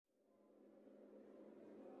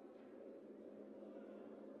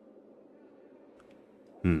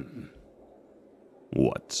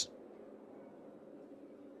What?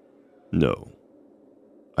 No,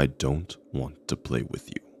 I don't want to play with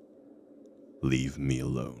you. Leave me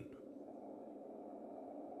alone.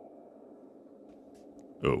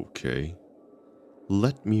 Okay,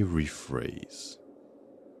 let me rephrase.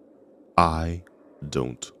 I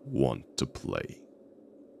don't want to play.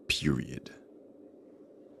 Period.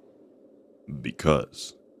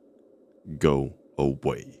 Because go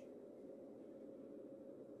away.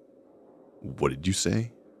 What did you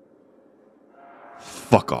say?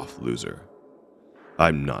 Fuck off, loser.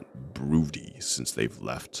 I'm not broody since they've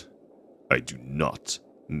left. I do not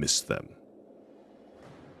miss them.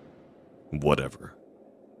 Whatever.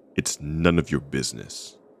 It's none of your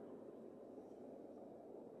business.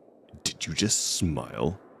 Did you just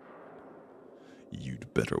smile?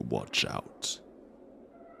 You'd better watch out.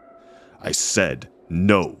 I said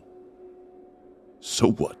no.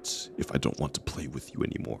 So what if I don't want to play with you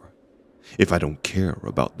anymore? If I don't care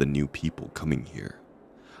about the new people coming here,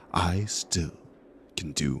 I still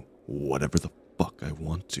can do whatever the fuck I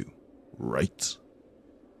want to, right?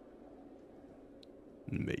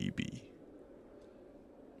 Maybe.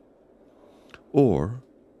 Or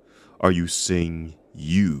are you saying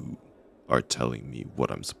you are telling me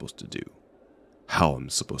what I'm supposed to do? How I'm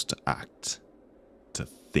supposed to act? To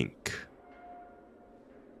think?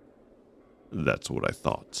 That's what I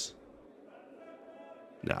thought.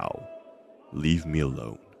 Now, leave me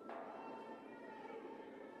alone.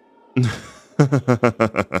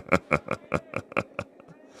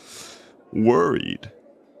 Worried?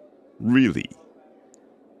 Really?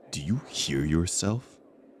 Do you hear yourself?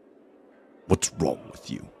 What's wrong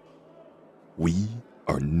with you? We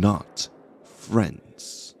are not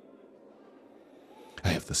friends. I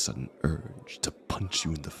have the sudden urge to punch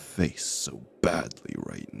you in the face so badly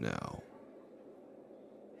right now.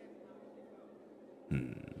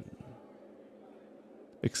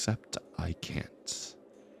 Except I can't,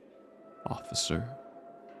 officer,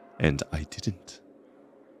 and I didn't.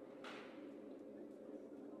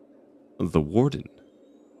 The warden?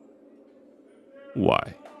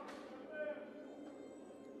 Why?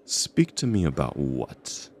 Speak to me about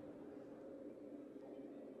what?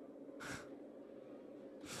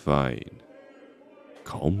 Fine.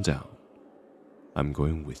 Calm down. I'm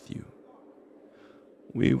going with you.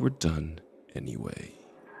 We were done anyway.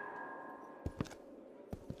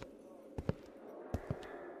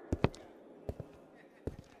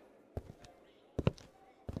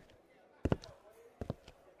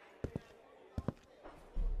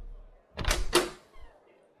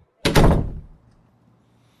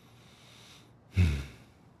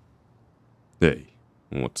 Hey,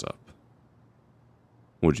 what's up?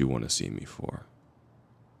 What'd you want to see me for?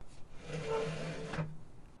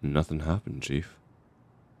 Nothing happened, Chief.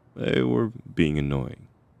 They were being annoying,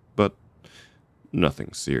 but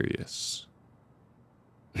nothing serious.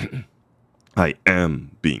 I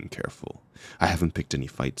am being careful. I haven't picked any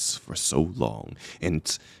fights for so long, and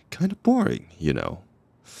it's kind of boring, you know.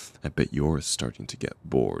 I bet you're starting to get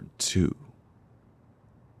bored, too.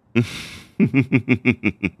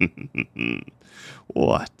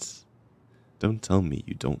 What? Don't tell me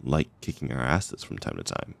you don't like kicking our asses from time to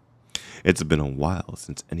time. It's been a while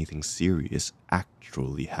since anything serious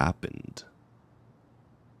actually happened.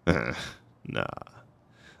 Nah,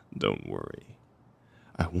 don't worry.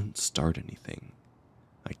 I won't start anything.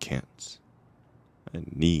 I can't. I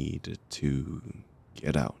need to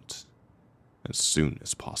get out as soon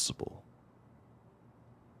as possible.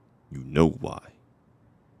 You know why.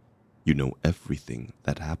 You know everything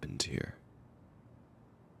that happened here.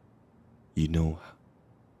 You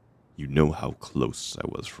know how close I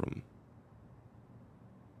was from...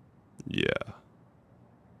 Yeah.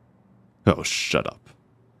 Oh, shut up.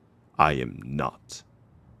 I am not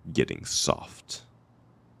getting soft.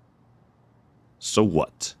 So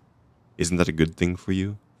what? Isn't that a good thing for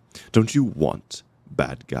you? Don't you want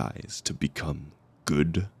bad guys to become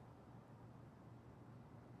good?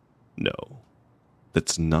 No,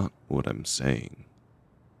 that's not what I'm saying.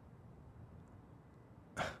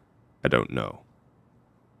 I don't know.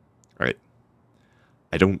 Right?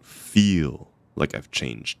 I don't feel like I've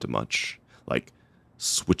changed much, like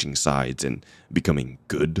switching sides and becoming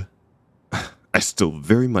good. I still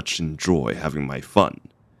very much enjoy having my fun,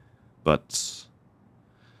 but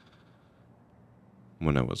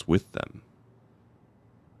when I was with them,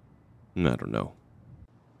 I don't know.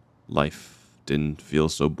 Life didn't feel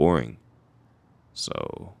so boring,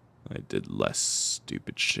 so I did less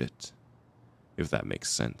stupid shit, if that makes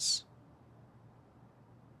sense.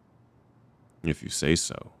 If you say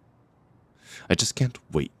so. I just can't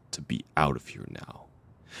wait to be out of here now.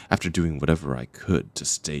 after doing whatever I could to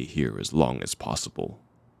stay here as long as possible.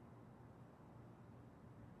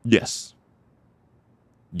 Yes.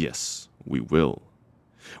 Yes, we will.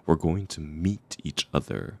 We're going to meet each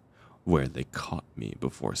other where they caught me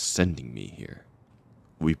before sending me here.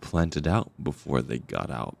 We planned it out before they got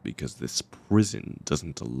out because this prison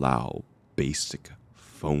doesn't allow basic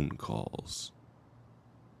phone calls.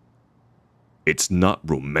 It's not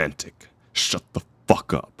romantic. Shut the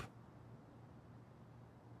fuck up.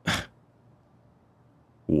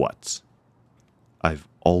 What? I've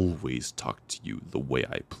always talked to you the way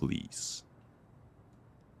I please.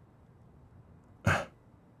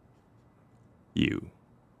 You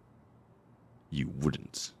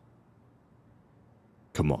wouldn't.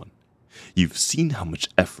 Come on. You've seen how much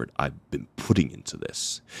effort I've been putting into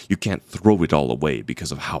this. You can't throw it all away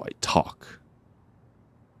because of how I talk.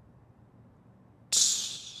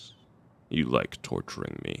 Tss. You like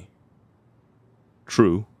torturing me.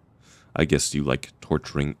 True. I guess you like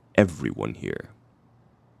torturing everyone here.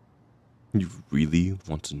 You really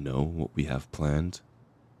want to know what we have planned?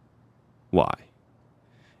 Why?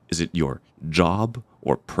 Is it your job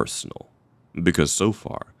or personal? Because so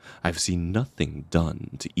far, I've seen nothing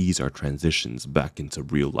done to ease our transitions back into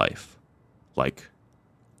real life. Like,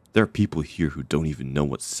 there are people here who don't even know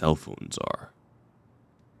what cell phones are.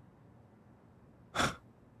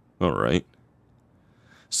 Alright.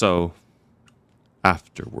 So,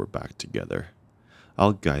 after we're back together,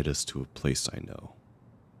 I'll guide us to a place I know.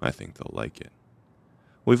 I think they'll like it.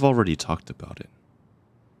 We've already talked about it.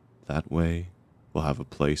 That way, we'll have a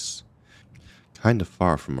place kind of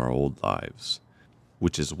far from our old lives,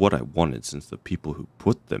 which is what I wanted since the people who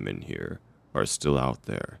put them in here are still out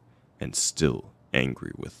there and still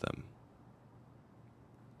angry with them.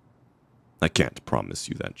 I can't promise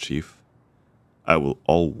you that, Chief. I will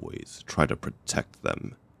always try to protect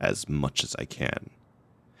them as much as I can.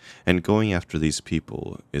 And going after these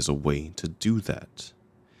people is a way to do that.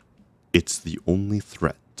 It's the only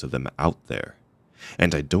threat to them out there,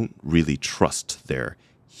 and I don't really trust their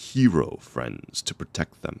hero friends to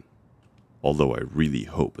protect them, although I really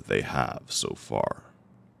hope they have so far.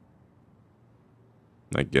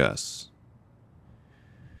 I guess.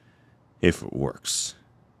 If it works.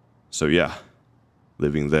 So yeah,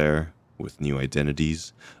 living there with new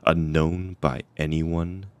identities, unknown by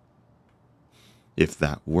anyone. If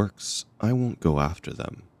that works, I won't go after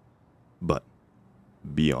them. But,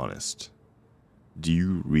 be honest, do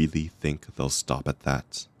you really think they'll stop at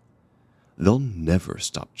that? They'll never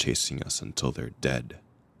stop chasing us until they're dead.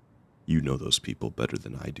 You know those people better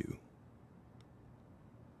than I do.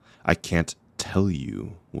 I can't tell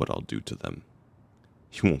you what I'll do to them.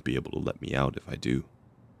 You won't be able to let me out if I do.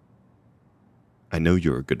 I know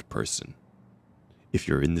you're a good person. If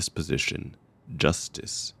you're in this position,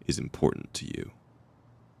 justice is important to you.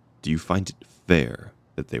 Do you find it fair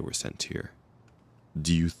that they were sent here?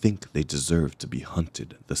 Do you think they deserve to be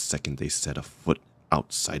hunted the second they set a foot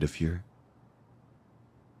outside of here?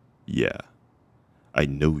 Yeah, I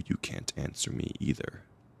know you can't answer me either.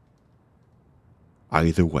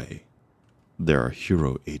 Either way, there are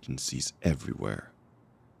hero agencies everywhere,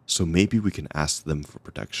 so maybe we can ask them for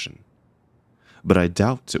protection. But I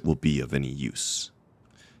doubt it will be of any use.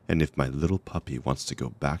 And if my little puppy wants to go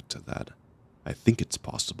back to that, I think it's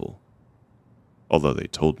possible. Although they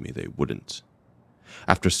told me they wouldn't.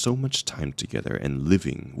 After so much time together and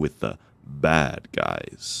living with the bad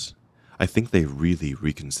guys, I think they really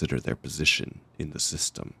reconsider their position in the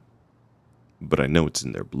system. But I know it's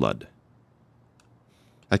in their blood.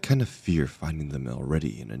 I kind of fear finding them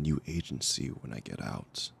already in a new agency when I get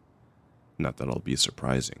out. Not that I'll be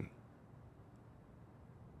surprising.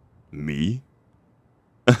 Me?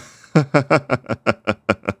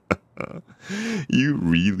 You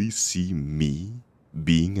really see me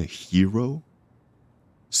being a hero?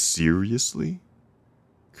 Seriously?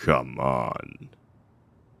 Come on.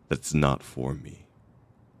 That's not for me.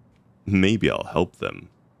 Maybe I'll help them,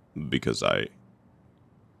 because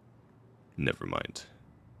Never mind.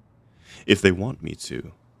 If they want me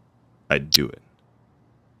to, I'd do it.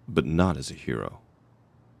 But not as a hero.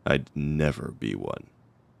 I'd never be one.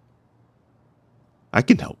 I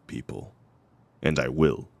can help people, and I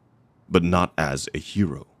will, but not as a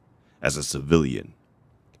hero, as a civilian.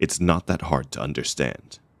 It's not that hard to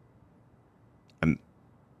understand.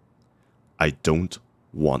 I don't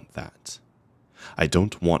want that. I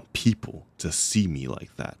don't want people to see me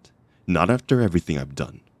like that. Not after everything I've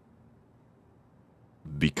done.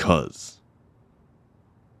 Because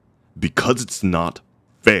it's not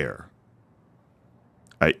fair.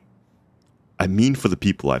 I mean for the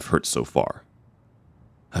people I've hurt so far.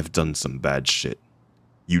 I've done some bad shit.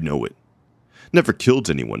 You know it. Never killed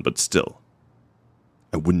anyone, but still.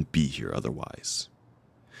 I wouldn't be here otherwise.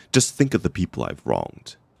 Just think of the people I've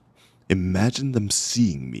wronged. Imagine them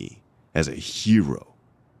seeing me as a hero.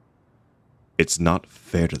 It's not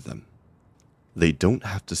fair to them. They don't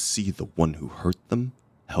have to see the one who hurt them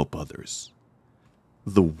help others.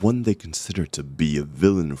 The one they consider to be a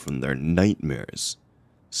villain from their nightmares,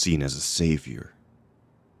 seen as a savior.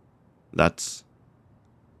 That's...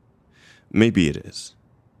 Maybe it is.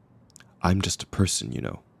 I'm just a person, you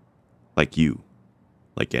know. Like you.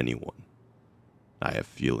 Like anyone. I have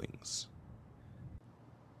feelings.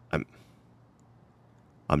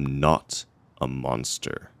 I'm not a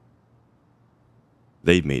monster.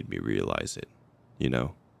 They made me realize it, you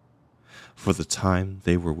know. For the time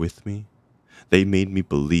they were with me, they made me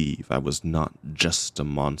believe I was not just a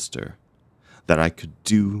monster, that I could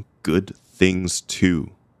do good things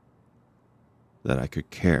too, that I could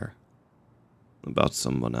care about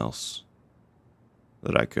someone else,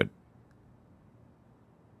 that I could...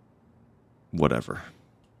 whatever.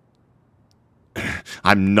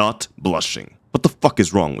 I'm not blushing. What the fuck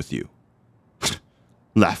is wrong with you?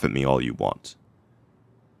 Laugh at me all you want.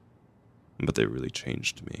 But they really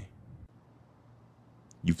changed me.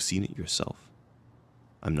 You've seen it yourself.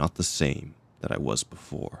 I'm not the same that I was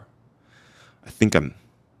before. I think I'm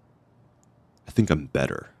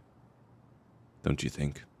better. Don't you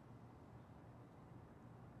think?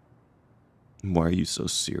 Why are you so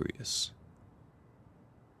serious?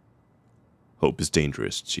 Hope is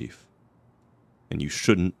dangerous, Chief. And you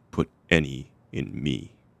shouldn't put any in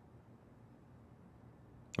me.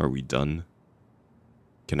 Are we done?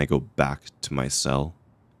 Can I go back to my cell?